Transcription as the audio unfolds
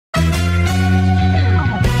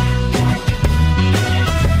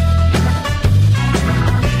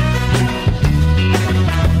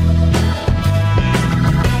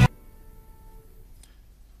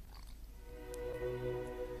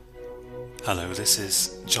Hello, this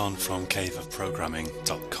is John from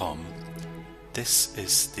caveofprogramming.com. This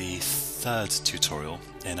is the third tutorial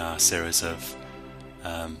in our series of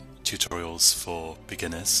tutorials for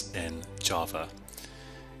beginners in Java.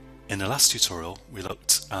 In the last tutorial, we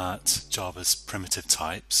looked at Java's primitive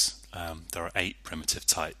types. There are 8 primitive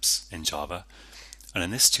types in Java. And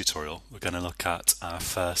in this tutorial, we're going to look at our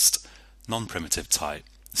first non-primitive type,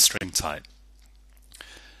 the string type.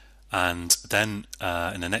 And then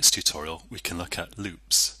in the next tutorial we can look at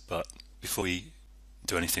loops, but before we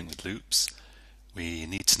do anything with loops we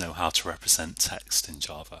need to know how to represent text in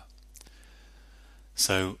Java.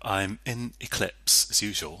 So I'm in Eclipse as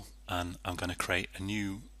usual, and I'm going to create a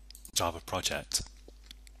new Java project,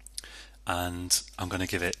 and I'm going to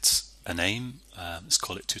give it a name. Let's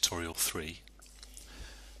call it tutorial 3,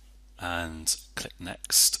 and click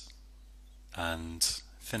next and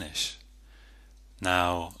finish.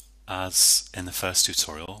 Now, as in the first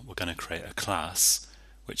tutorial, we're going to create a class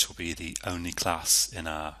which will be the only class in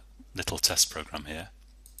our little test program here.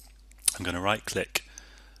 I'm going to right click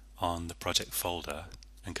on the project folder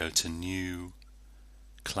and go to new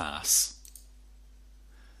class,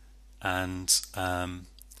 and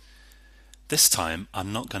this time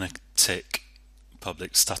I'm not going to tick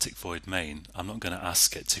public static void main. I'm not going to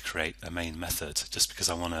ask it to create a main method, just because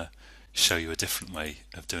I want to show you a different way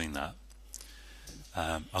of doing that.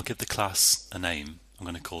 I'll give the class a name. I'm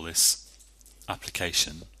going to call this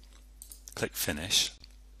application. Click finish,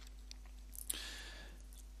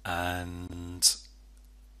 and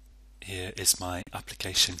here is my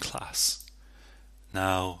application class.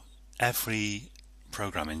 Now, every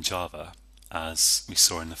program in Java, as we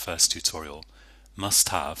saw in the first tutorial, must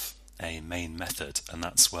have a main method, and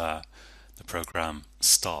that's where the program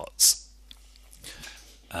starts.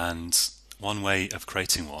 And one way of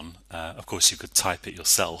creating one, of course you could type it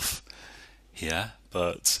yourself here,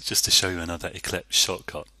 but just to show you another Eclipse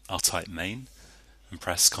shortcut, I'll type main and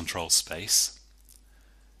press Control space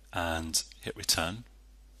and hit return,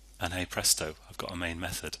 and hey presto, I've got a main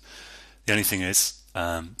method. The only thing is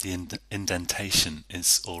the indentation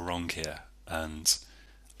is all wrong here, and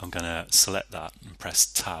I'm going to select that and press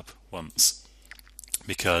tab once,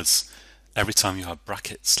 because every time you have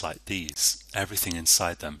brackets like these, everything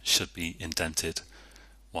inside them should be indented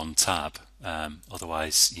one tab,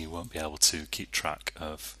 otherwise you won't be able to keep track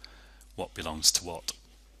of what belongs to what.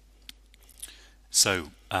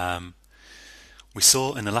 So we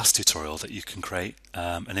saw in the last tutorial that you can create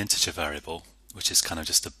an integer variable, which is kind of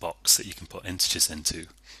just a box that you can put integers into,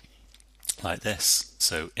 like this.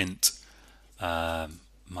 So int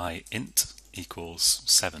my int equals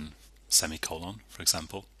 7 semicolon, for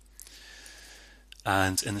example.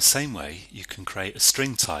 And in the same way you can create a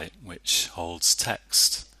string type which holds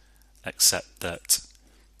text, except that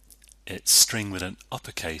it's string with an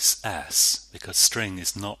uppercase S, because string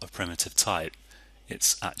is not a primitive type,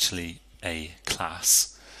 it's actually a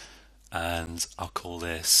class. And I'll call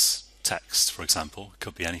this text, for example. It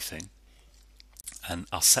could be anything, and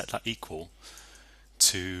I'll set that equal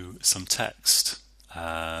to some text.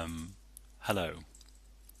 Hello.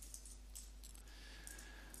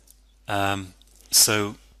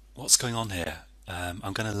 So what's going on here?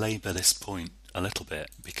 I'm going to labour this point a little bit,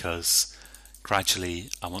 because gradually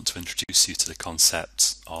I want to introduce you to the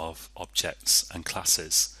concept of objects and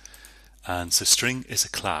classes. And so string is a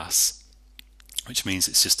class, which means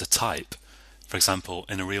it's just a type. For example,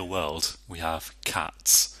 in a real world we have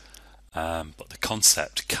cats, but the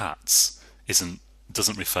concept cats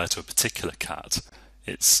doesn't refer to a particular cat.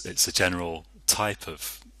 It's a general type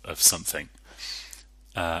of something.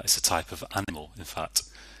 It's a type of animal, in fact.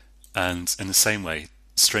 And in the same way,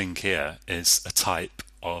 string here is a type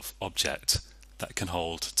of object that can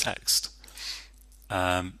hold text.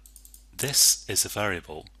 This is a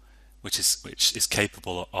variable which is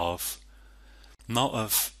capable of not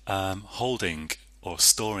of holding or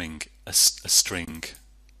storing a string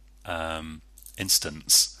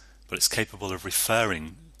instance, but it's capable of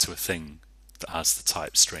referring to a thing that has the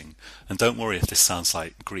type string. And don't worry if this sounds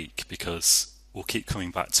like Greek, because we'll keep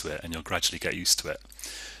coming back to it and you'll gradually get used to it.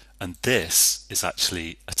 And this is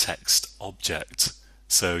actually a text object.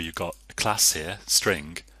 So you've got a class here,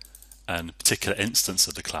 string, and a particular instance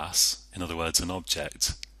of the class, in other words an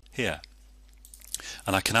object, here.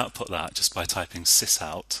 And I can output that just by typing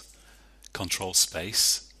sysout, control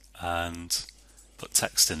space, and put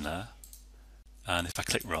text in there. And if I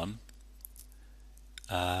click run,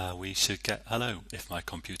 we should get hello, if my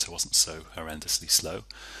computer wasn't so horrendously slow.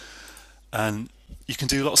 And you can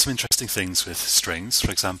do lots of interesting things with strings.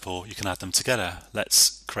 For example, you can add them together.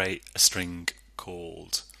 Let's create a string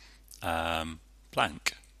called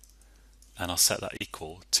blank, and I'll set that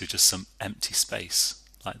equal to just some empty space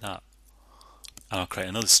like that. And I'll create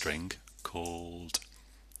another string called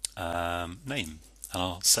name, and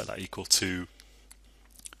I'll set that equal to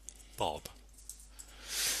Bob.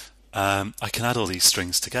 I can add all these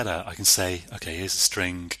strings together. I can say, okay, here's a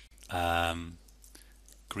string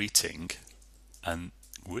greeting, and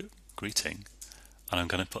I'm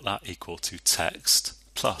going to put that equal to text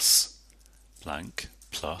plus blank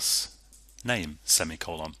plus name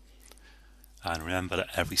semicolon. And remember that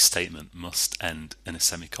every statement must end in a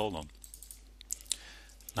semicolon.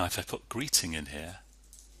 Now if I put greeting in here,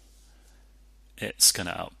 it's going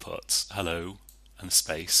to output hello and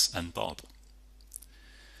space and Bob.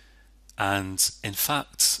 And in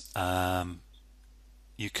fact,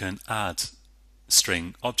 you can add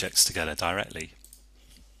string objects together directly,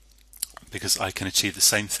 because I can achieve the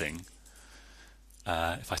same thing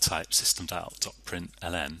if I type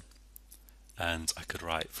system.out.println, and I could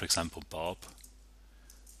write, for example, Bob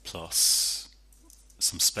plus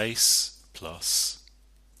some space plus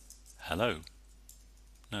hello.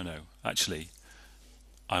 No, actually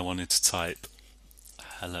I wanted to type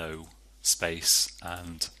hello space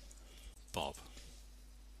and Bob,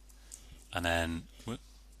 and then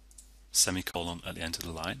semicolon at the end of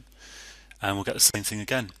the line, and we'll get the same thing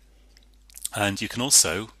again. And you can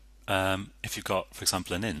also, if you've got, for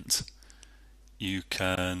example, an int, you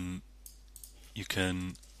can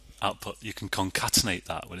concatenate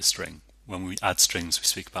that with a string. When we add strings, we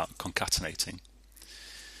speak about concatenating.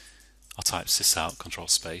 I'll type sys out control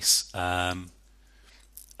space, and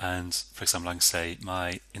for example, I can say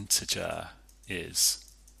my integer is,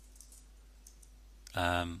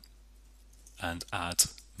 and add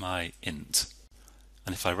my int,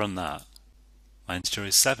 and if I run that, my integer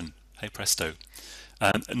is 7. Hey presto.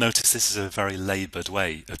 Notice this is a very laboured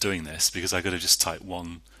way of doing this, because I could have just typed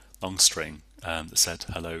one long string that said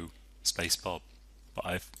hello space Bob, but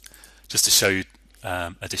I've, just to show you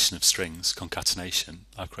addition of strings, concatenation,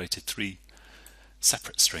 I've created 3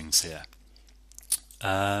 separate strings here.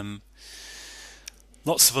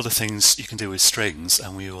 Lots of other things you can do with strings,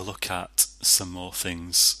 and we will look at some more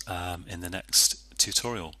things in the next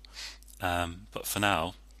tutorial. But for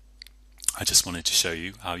now, I just wanted to show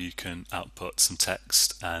you how you can output some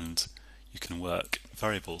text and you can work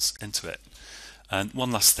variables into it. And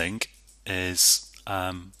one last thing is,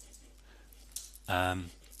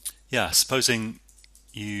 supposing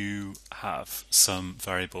you have some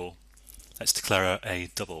variable, let's declare a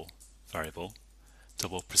double variable,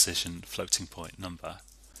 double precision floating point number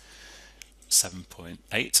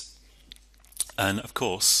 7.8, and of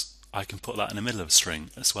course I can put that in the middle of a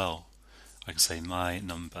string as well. I can say my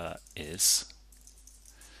number is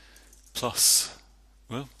plus,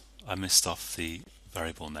 well, I missed off the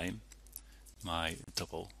variable name, my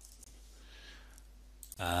double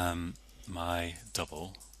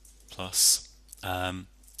plus, and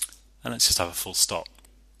let's just have a full stop,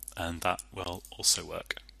 and that will also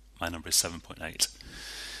work. My number is 7.8.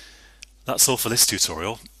 That's all for this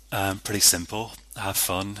tutorial. Pretty simple. Have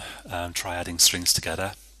fun, try adding strings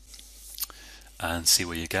together and see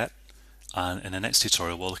where you get. And in the next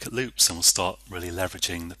tutorial we'll look at loops, and we'll start really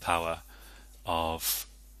leveraging the power of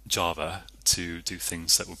Java to do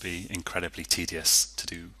things that would be incredibly tedious to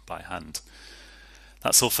do by hand.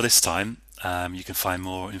 That's all for this time. You can find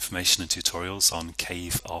more information and tutorials on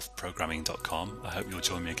caveofprogramming.com. I hope you'll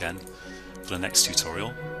join me again for the next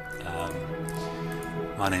tutorial.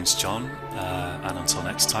 My name's John, and until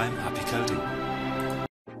next time, happy coding.